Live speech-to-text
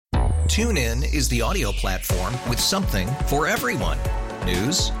TuneIn is the audio platform with something for everyone.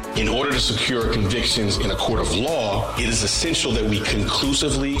 News. In order to secure convictions in a court of law, it is essential that we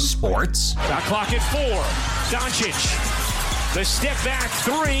conclusively. Sports. Shot clock at 4. Doncic. The step back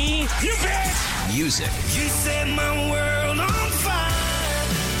 3. You bet. Music. You set my world on fire.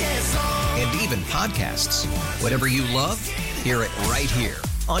 Yes, and even podcasts. Whatever you love, hear it right here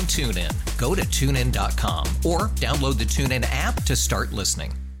on TuneIn. Go to TuneIn.com or download the TuneIn app to start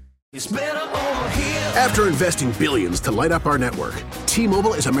listening. It's better over here. After investing billions to light up our network,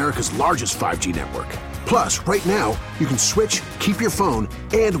 T-Mobile is America's largest 5G network. Plus, right now, you can switch, keep your phone,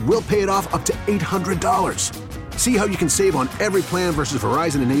 and we'll pay it off up to $800. See how you can save on every plan versus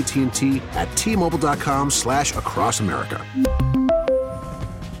Verizon and AT&T at T-Mobile.com/across America.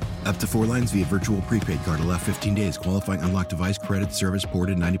 Up to 4 lines via virtual prepaid card. Allow 15 days. Qualifying unlocked device credit service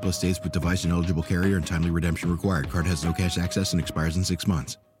ported 90+ states with device and eligible carrier and timely redemption required. Card has no cash access and expires in 6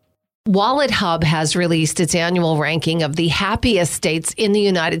 months. Wallet Hub has released its annual ranking of the happiest states in the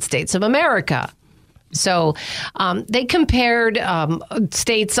United States of America. So they compared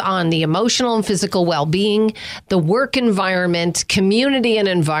states on the emotional and physical well-being, the work environment, community and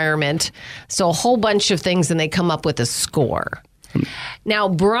environment. So a whole bunch of things, and they come up with a score. Now,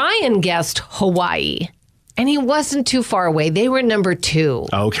 Brian guessed Hawaii, and he wasn't too far away. They were number 2.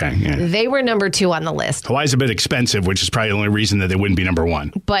 Okay. Yeah. They were number 2 on the list. Hawaii's a bit expensive, which is probably the only reason that they wouldn't be number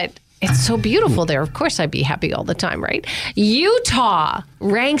 1. But it's so beautiful there. Of course, I'd be happy all the time, right? Utah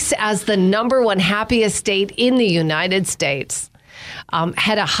ranks as the number 1 happiest state in the United States.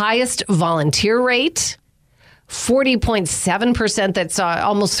 Had a highest volunteer rate, 40.7%. That's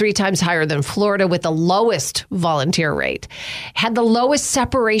almost 3 times higher than Florida, with the lowest volunteer rate. Had the lowest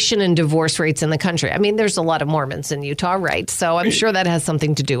separation and divorce rates in the country. I mean, there's a lot of Mormons in Utah, right? So I'm sure that has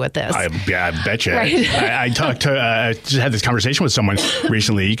something to do with this. I bet you. Right? I talked to, just had this conversation with someone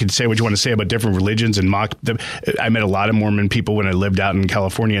recently. You can say what you want to say about different religions and mock them. I met a lot of Mormon people when I lived out in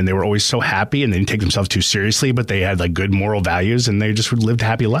California, and they were always so happy, and they didn't take themselves too seriously, but they had like good moral values, and they just lived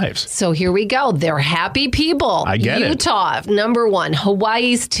happy lives. So here we go. They're happy people. I get it. Utah, number 1.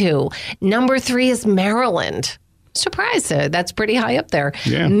 Hawaii's 2. Number 3 is Maryland. Surprise. That's pretty high up there.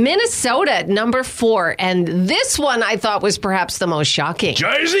 Yeah. Minnesota, number 4. And this one I thought was perhaps the most shocking.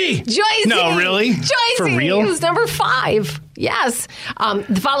 Jersey? Jersey. No, really? Jersey. For real? It was number 5. Yes.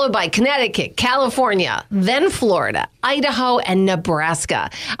 Followed by Connecticut, California, then Florida, Idaho, and Nebraska.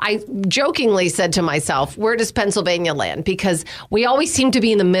 I jokingly said to myself, where does Pennsylvania land? Because we always seem to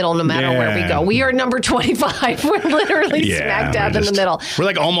be in the middle no matter where we go. We are number 25. We're literally smack dab in the middle. We're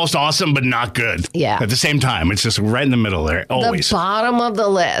like almost awesome, but not good. Yeah. At the same time, it's just right in the middle there, always. The bottom of the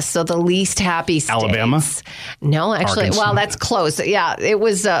list, so the least happy states. Alabama? No, actually, Arkansas. well, that's close. Yeah, it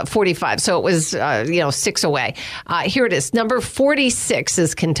was 45, so it was 6 away. Here it is. Number 46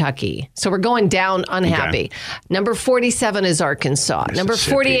 is Kentucky. So we're going down unhappy. Okay. Number 47 is Arkansas. Number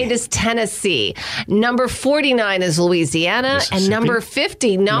 48 is Tennessee. Number 49 is Louisiana. And number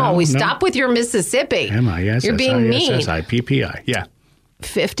 50, stop with your Mississippi. M-I-S-S-I-S-S-I-P-P-I. You're being mean. Yeah.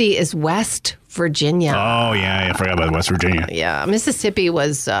 50 is West Virginia. Oh, yeah. I forgot about West Virginia. Yeah. Mississippi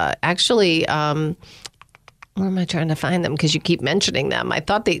was actually... where am I trying to find them? Because you keep mentioning them. I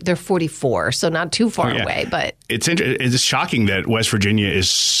thought they're 44, so not too far away. But it's shocking that West Virginia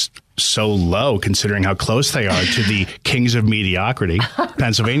is so low, considering how close they are to the kings of mediocrity,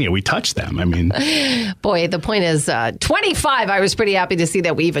 Pennsylvania. We touched them. I mean, boy, the point is 25. I was pretty happy to see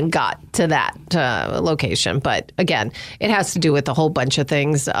that we even got to that location. But again, it has to do with a whole bunch of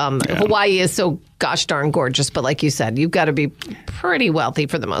things. Hawaii is so gosh darn gorgeous, but like you said, you've got to be pretty wealthy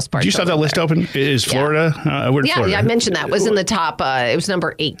for the most part. Do you still have that list open? Is Florida? Where did Florida? Yeah, I mentioned that. It was in the top. It was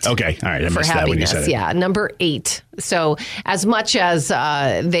number 8. Okay, all right. I missed that when you said it. Yeah, number 8. So as much as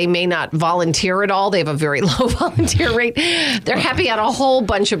they may not volunteer at all, they have a very low volunteer rate. They're happy on a whole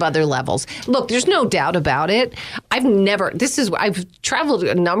bunch of other levels. Look, there's no doubt about it. I've traveled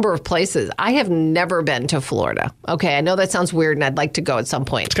a number of places. I have never been to Florida. Okay, I know that sounds weird, and I'd like to go at some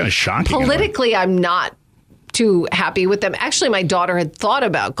point. It's kind of shocking. Politically, I'm not too happy with them. Actually, my daughter had thought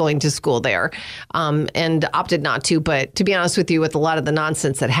about going to school there and opted not to. But to be honest with you, with a lot of the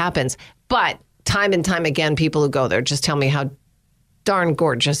nonsense that happens, but time and time again, people who go there just tell me how darn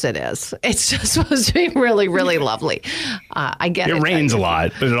gorgeous it is. It's just supposed to be really, really lovely. I get it. It rains a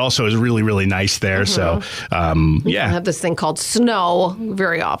lot, but it also is really, really nice there. So, We don't have this thing called snow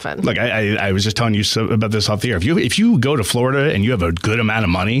very often. Look, I was just telling you about this off the air. If you go to Florida and you have a good amount of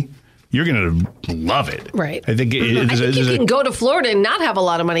money, you're going to love it. Right. I think, you can go to Florida and not have a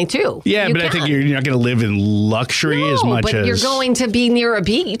lot of money, too. Yeah, but I think you're not going to live in luxury as much as... but you're going to be near a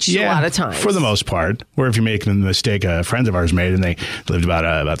beach a lot of times. For the most part. Or if you're making the mistake friends of ours made, and they lived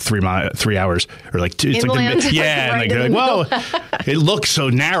about 3 hours, or like 2. It's inland. Like and they're like, whoa, it looks so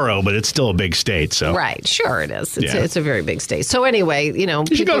narrow, but it's still a big state. So right, sure it is. It's a very big state. So anyway,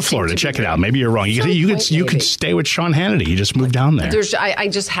 you should go to Florida, check it out. Maybe you're wrong. You could stay with Sean Hannity. You just moved down there. I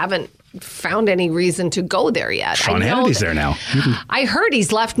just haven't found any reason to go there yet. Sean Hannity's there now. I heard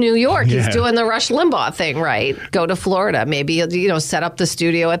he's left New York. Yeah. He's doing the Rush Limbaugh thing, right? Go to Florida. Maybe set up the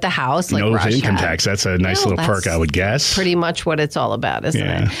studio at the house like Rush income had. tax. That's a nice little perk, I would guess. Pretty much what it's all about, isn't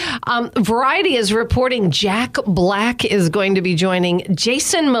it? Variety is reporting Jack Black is going to be joining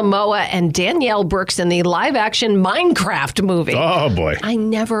Jason Momoa and Danielle Brooks in the live-action Minecraft movie. Oh, boy. I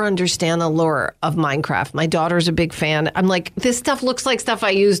never understand the lure of Minecraft. My daughter's a big fan. I'm like, this stuff looks like stuff I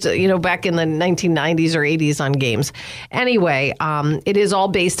used, back in the 1990s or 80s on games. Anyway, it is all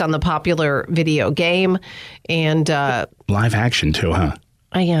based on the popular video game. And live action, too, huh?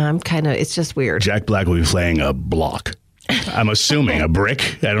 Yeah, it's just weird. Jack Black will be playing a block. I'm assuming a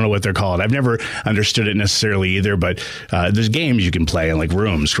brick. I don't know what they're called. I've never understood it necessarily either, but there's games you can play in like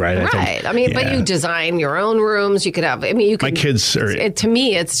rooms, right? Right. But you design your own rooms. You could have, my kids are... to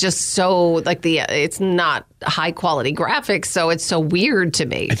me, it's just so like it's not high quality graphics, so it's so weird to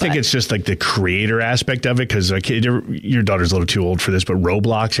me. I think it's just like the creator aspect of it, because your daughter's a little too old for this, but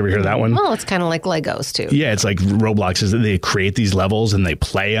Roblox, ever hear of that one? Well, it's kind of like Legos too. Yeah, it's like Roblox is that they create these levels and they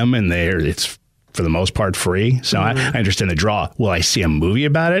play them, and it's for the most part free. So I understand the draw. Will I see a movie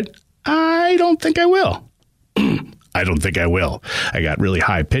about it? I don't think I will. I don't think I will. I got really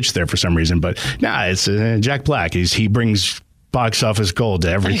high pitched there for some reason, but it's Jack Black. He brings box office gold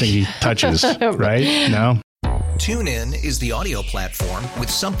to everything he touches, right? No? TuneIn is the audio platform with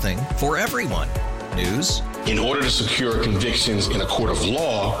something for everyone. News. In order to secure convictions in a court of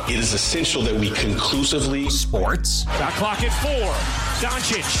law, it is essential that we conclusively... Sports. Shot clock at 4.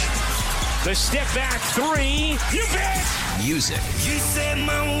 Doncic. The step back 3. You bet. Music. You set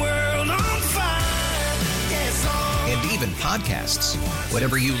my world on fire. Yes, and even podcasts.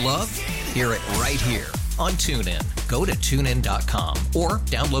 Whatever you love, hear it right here on TuneIn. Go to TuneIn.com or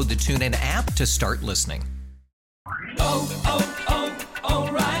download the TuneIn app to start listening.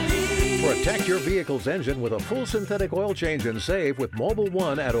 O'Reilly. Protect your vehicle's engine with a full synthetic oil change and save with Mobil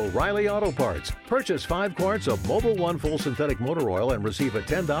 1 at O'Reilly Auto Parts. Purchase 5 quarts of Mobil 1 full synthetic motor oil and receive a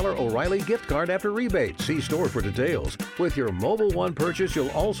 $10 O'Reilly gift card after rebate. See store for details. With your Mobil 1 purchase,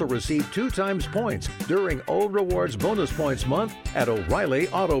 you'll also receive 2 times points during O Rewards Bonus Points Month at O'Reilly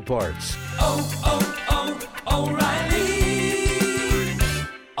Auto Parts. O'Reilly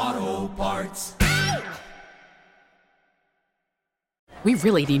Auto Parts. We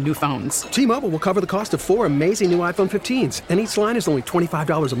really need new phones. T-Mobile will cover the cost of 4 amazing new iPhone 15s, and each line is only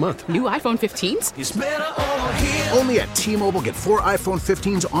 $25 a month. New iPhone 15s? It's better over here. Only at T-Mobile, get 4 iPhone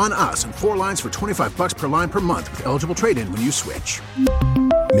 15s on us and 4 lines for $25 per line per month with eligible trade-in when you switch.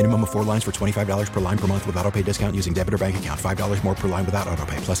 Minimum of 4 lines for $25 per line per month with autopay discount using debit or bank account. $5 more per line without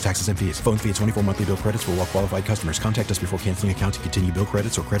autopay, plus taxes and fees. Phone fee at 24 monthly bill credits for well-qualified customers. Contact us before canceling account to continue bill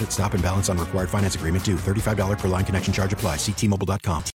credits or credit stop and balance on required finance agreement due. $35 per line connection charge applies. See T-Mobile.com.